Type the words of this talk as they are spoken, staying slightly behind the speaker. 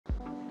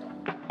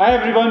Hi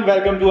everyone,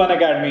 welcome to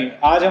Unacademy.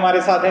 आज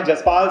हमारे साथ हैं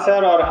जसपाल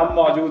सर और हम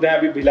मौजूद हैं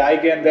अभी भिलाई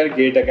के अंदर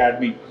गेट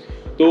एकेडमी।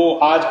 तो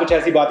आज कुछ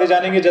ऐसी बातें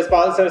जानेंगे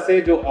जसपाल सर से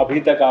जो अभी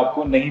तक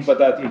आपको नहीं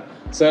पता थी।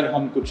 सर,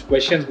 हम कुछ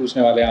क्वेश्चंस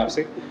पूछने वाले हैं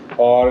आपसे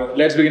और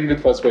let's begin with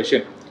first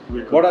question.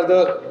 What are the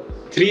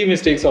 3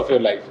 mistakes of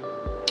your life?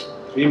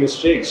 3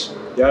 mistakes?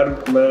 यार,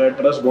 मैं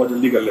ट्रस्ट बहुत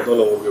जल्दी कर लेता हूँ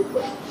लोगों के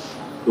ऊपर,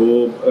 तो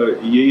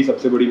यही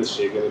सबसे बड़ी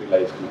मिस्टेक है मेरी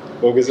लाइफ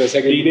की। Okay sir,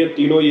 second?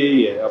 तीनों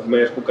यही है। अब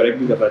मैं इसको करेक्ट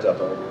भी करना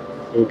चाहता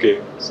हूँ। ओके,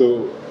 सो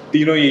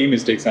तीनों यही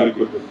मिस्टेक्स हैं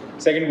आपकी।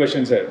 Second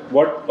question sir,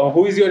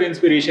 who is your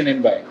inspiration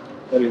and why?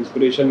 Sir,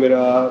 inspiration मेरा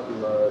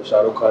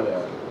शाहरुख खान है।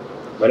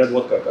 मेहनत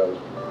बहुत करता है।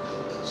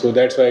 So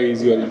that's why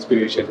he's your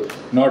inspiration,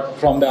 not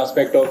from the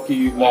aspect of कि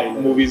आप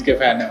मूवीज के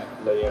फैन हैं।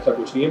 नहीं, ऐसा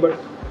कुछ नहीं है, बट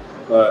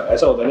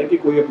ऐसा होता है ना कि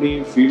कोई अपनी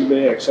फील्ड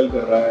में एक्सेल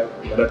कर रहा है,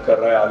 मेहनत कर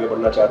रहा है, आगे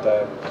बढ़ना चाहता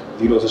है,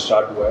 जीरो से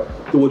स्टार्ट हुआ है,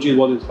 तो वो चीज़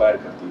बहुत इंस्पायर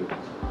करती है।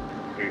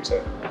 Great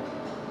sir.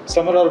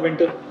 समर और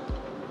विंटर?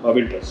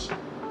 विंटर्स।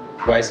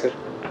 Why sir?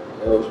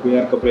 उसमें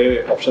यार कपड़े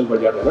ऑप्शन बढ़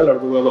जाते हैं ना,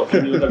 लड़कों का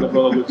ऑप्शन नहीं होता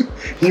कपड़ों का कुछ।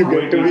 You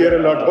get to wear a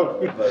lot of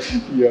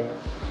yeah.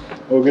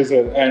 Okay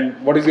sir,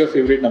 and what is your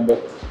favorite number?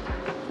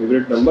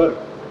 Favourite number?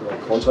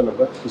 कौन सा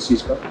नंबर? किस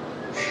चीज़ का?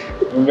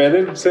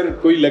 वैसे सर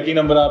कोई लकी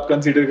नंबर आप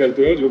कंसीडर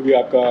करते हो जो भी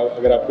आपका,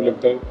 अगर आपको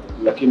लगता हो?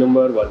 Lucky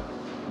number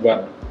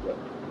 1.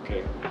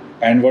 Okay.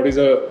 And what is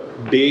a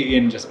day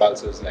in Jaspal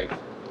sir's life?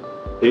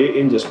 Day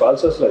in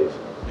Jaspal सर's life?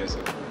 Yes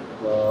sir.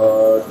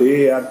 Day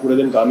यार पूरे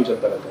दिन काम ही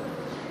चलता रहता है।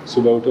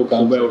 सुबह उठो,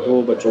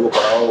 बच्चों को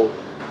पढ़ाओ,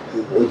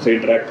 उनसे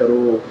इंटरेक्ट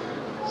करो,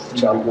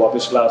 शाम को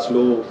वापस क्लास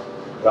लो,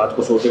 रात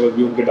को सोते वक्त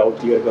भी उनके डाउट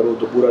क्लियर करो,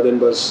 तो पूरा दिन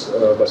बस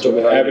बच्चों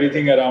में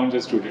everything around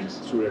the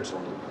students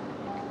होंगे।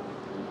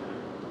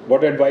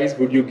 What advice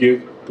would you give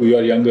to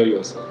your younger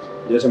yourself?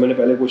 जैसे मैंने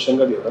पहले क्वेश्चन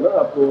का दिया था ना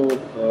आपको,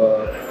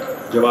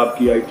 जवाब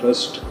की आई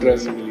ट्रस्ट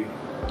मिली,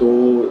 तो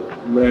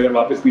मैं अगर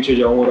वापस पीछे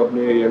जाऊँ और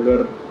अपने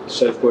यंगर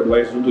सेल्फ को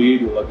एडवाइस दूँ तो यही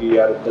दूंगा कि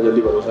यार इतना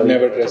जल्दी भरोसा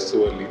never trust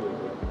so early.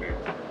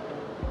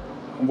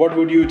 What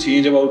would you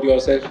change about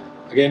yourself?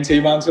 Again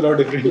same answer or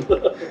different?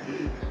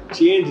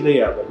 Change नहीं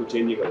यार, मैं कुछ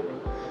चेंज नहीं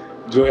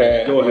करूँगा। जो है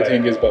you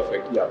think is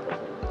perfect? Yeah,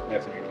 perfect.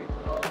 Definitely.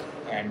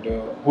 And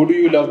who do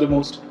you love the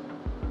most?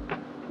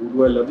 Who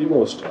do I love the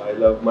most? I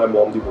love my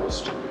mom the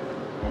most.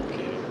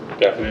 Okay,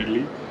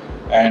 definitely.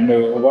 And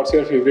what's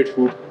your favorite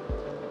food?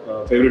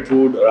 Favorite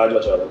food?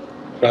 Rajma chawal.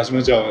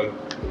 Rajma chawal.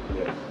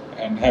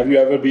 Yeah. And have you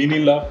ever been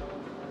in love?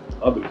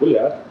 हाँ बिल्कुल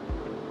यार,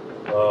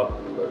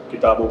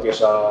 किताबों के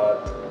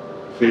साथ,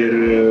 फिर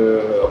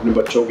अपने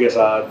बच्चों के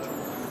साथ,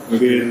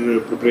 फिर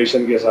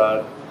प्रिपरेशन के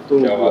साथ, तो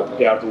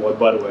प्यार तो बहुत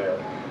बार हुआ है यार।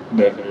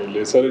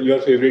 Definitely. Sir, your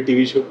favorite TV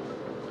show?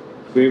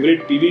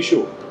 Favourite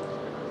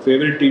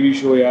TV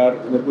show यार,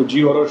 मेरे को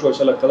जी हॉरर शो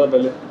अच्छा लगता था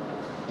पहले,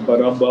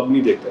 पर अब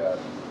नहीं देखते यार।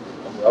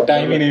 अब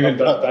टाइम ही नहीं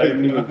मिलता।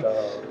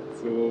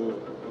 So,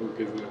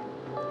 okay sir,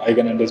 I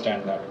can understand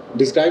that.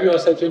 Describe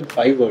yourself in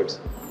 5 words.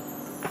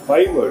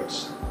 5 words,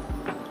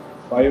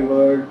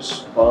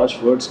 5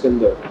 words के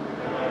अंदर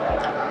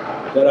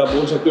यार आप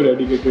बोल सकते हो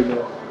डेडिकेटेड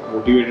है,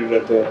 मोटिवेटेड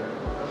रहते हैं,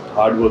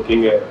 हार्ड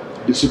वर्किंग है,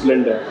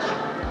 डिसिप्लिन्ड है,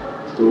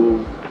 तो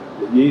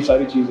यही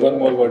सारी चीज़ें। 1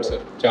 more word सर।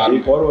 4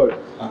 एक और वर्ड?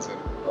 हाँ सर।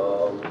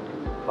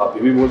 आप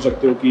ये भी बोल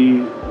सकते हो कि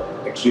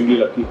extremely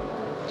lucky.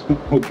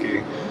 Okay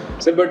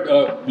sir, but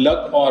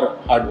luck और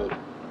हार्ड वर्क?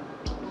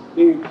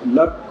 नहीं,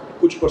 लक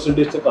कुछ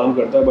परसेंटेज से काम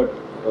करता है, बट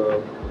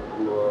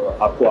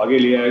आपको आगे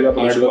ले आएगा,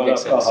 पर उसके बाद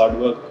आपका हार्ड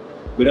वर्क,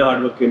 बिना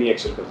हार्ड वर्क के नहीं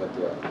एक्सेल कर सकते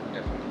आप।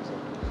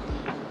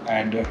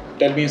 And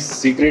tell me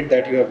secret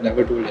that you have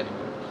never told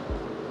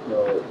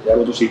anyone. यार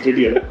वो तो सीक्रेट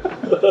ही है ना।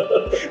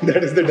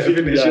 That is the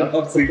definition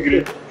of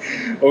secret.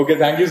 Okay,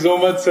 thank you so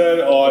much sir.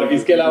 और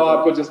इसके अलावा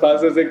आपको जसपाल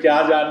सर से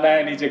क्या जानना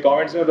है नीचे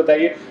कमेंट्स में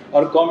बताइए,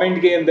 और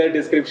कमेंट के अंदर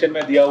डिस्क्रिप्शन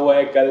में दिया हुआ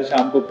है कल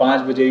शाम को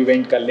 5 बजे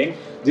इवेंट का लिंक,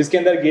 जिसके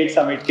अंदर गेट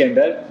समिट के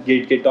अंदर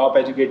गेट के टॉप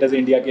एजुकेटर्स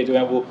इंडिया के जो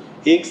हैं वो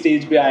एक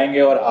स्टेज पे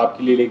आएंगे और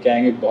आपके लिए लेके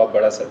आएंगे बहुत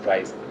बड़ा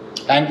सरप्राइज।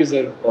 Thank you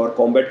sir. और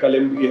कॉम्बैट का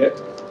लिंक भी है,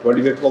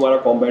 25 को हमारा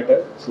कॉम्बैट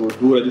है, so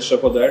do register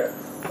for that.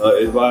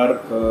 इस बार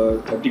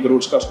 30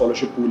 करोड़ का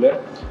स्कॉलरशिप पूल है।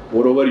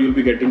 More over you will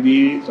be getting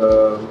the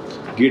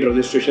gate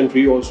registration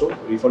free also,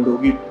 refund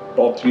होगी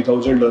टॉप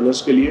 3000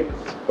 लर्नर्स के लिए,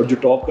 और जो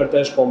टॉप करता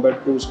है इस कॉम्बैट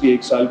को उसकी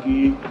 1 साल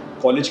की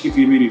कॉलेज की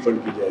फी भी रिफंड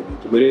की जाएगी।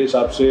 तो मेरे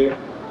हिसाब से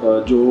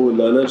जो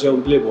लर्नर्स हैं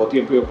उनके लिए बहुत ही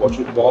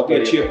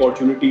अच्छी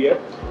अपॉर्चुनिटी है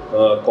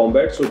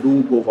combat, so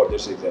do go for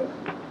this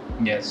exam.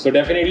 Yes, so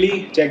definitely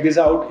check this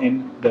out in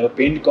the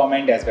pinned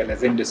comment as well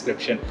as in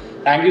description.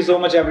 Thank you so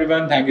much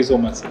everyone. Thank you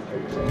so much.